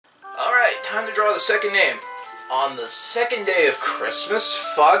time to draw the second name. On the second day of Christmas,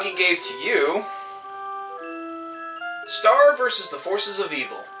 Foggy gave to you... Star versus the Forces of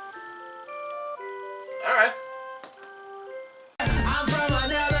Evil. Alright.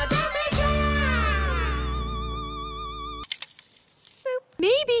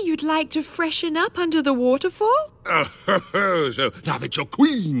 Maybe you'd like to freshen up under the waterfall? So now that you're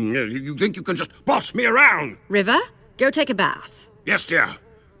queen, you think you can just boss me around? River, go take a bath. Yes, dear,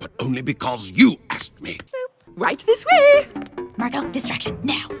 but only because you asked me. Right this way! Marco, distraction,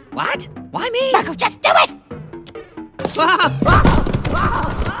 now. What? Why me? Marco, just do it!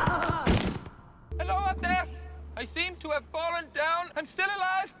 Hello up there! I seem to have fallen down. I'm still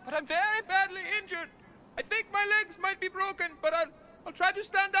alive, but I'm very badly injured. I think my legs might be broken, but I'll try to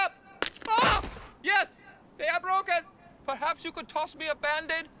stand up. Ah! Yes, they are broken. Perhaps you could toss me a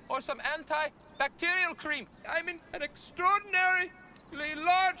Band-Aid or some antibacterial cream. I'm in an extraordinarily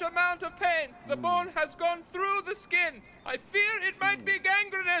large amount of pain. The bone has gone through the skin. I fear it might be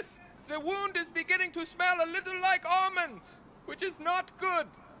gangrenous. The wound is beginning to smell a little like almonds, which is not good.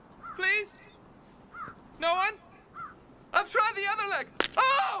 Please? No one? I'll try the other leg.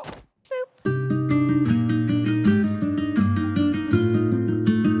 Oh!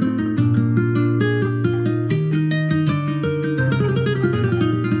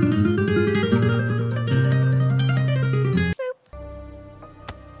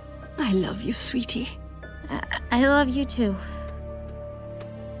 I love you, sweetie. I love you too.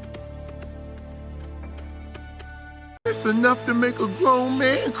 It's enough to make a grown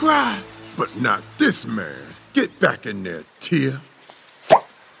man cry, but not this man. Get back in there, Tia.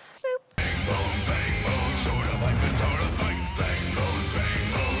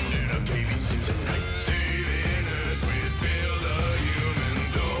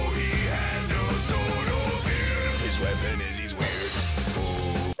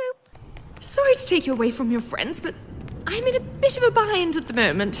 Sorry to take you away from your friends, but I'm in a bit of a bind at the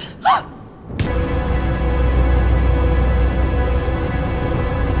moment.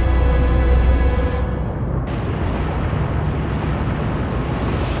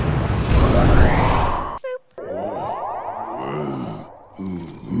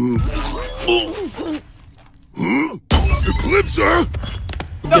 Eclipser?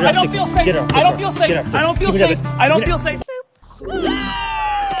 No, I don't feel safe. I don't feel safe. I don't feel safe. I don't feel safe.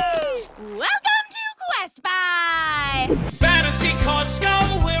 Welcome to Quest Buy! Fantasy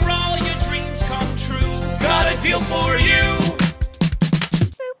Costco, where all your dreams come true. Got a deal for you.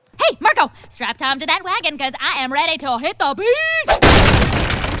 Hey, Marco, strap Tom to that wagon, because I am ready to hit the beach!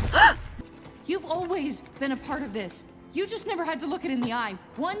 You've always been a part of this. You just never had to look it in the eye.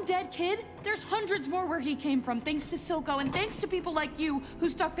 One dead kid, there's hundreds more where he came from, thanks to Silco and thanks to people like you who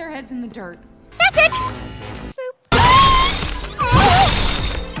stuck their heads in the dirt. That's it!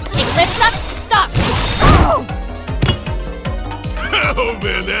 Eclipse up, stop! Oh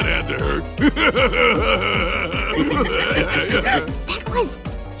man, that had to hurt. That was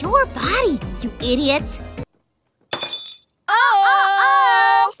your body, you idiots.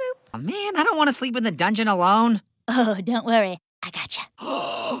 Oh, man, I don't want to sleep in the dungeon alone. Oh, don't worry. I gotcha.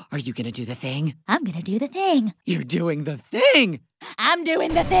 Are you gonna do the thing? I'm gonna do the thing. You're doing the thing! I'm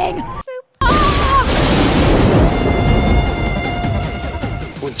doing the thing.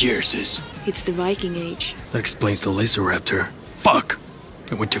 What year is this? It's the Viking Age. That explains the laser raptor. Fuck!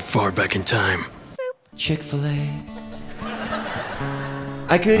 I went too far back in time. Chick-fil-A.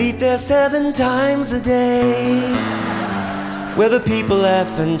 I could eat there 7 times a day, where the people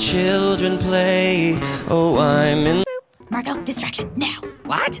laugh and children play. Oh, I'm in. Marco, distraction, now.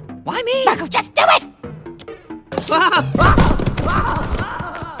 What? Why me? Marco, just do it!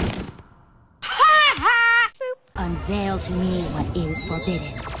 Unveil to me what is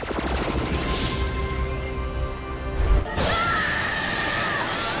forbidden.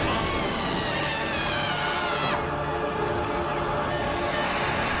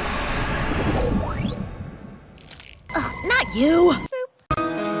 Oh, not you!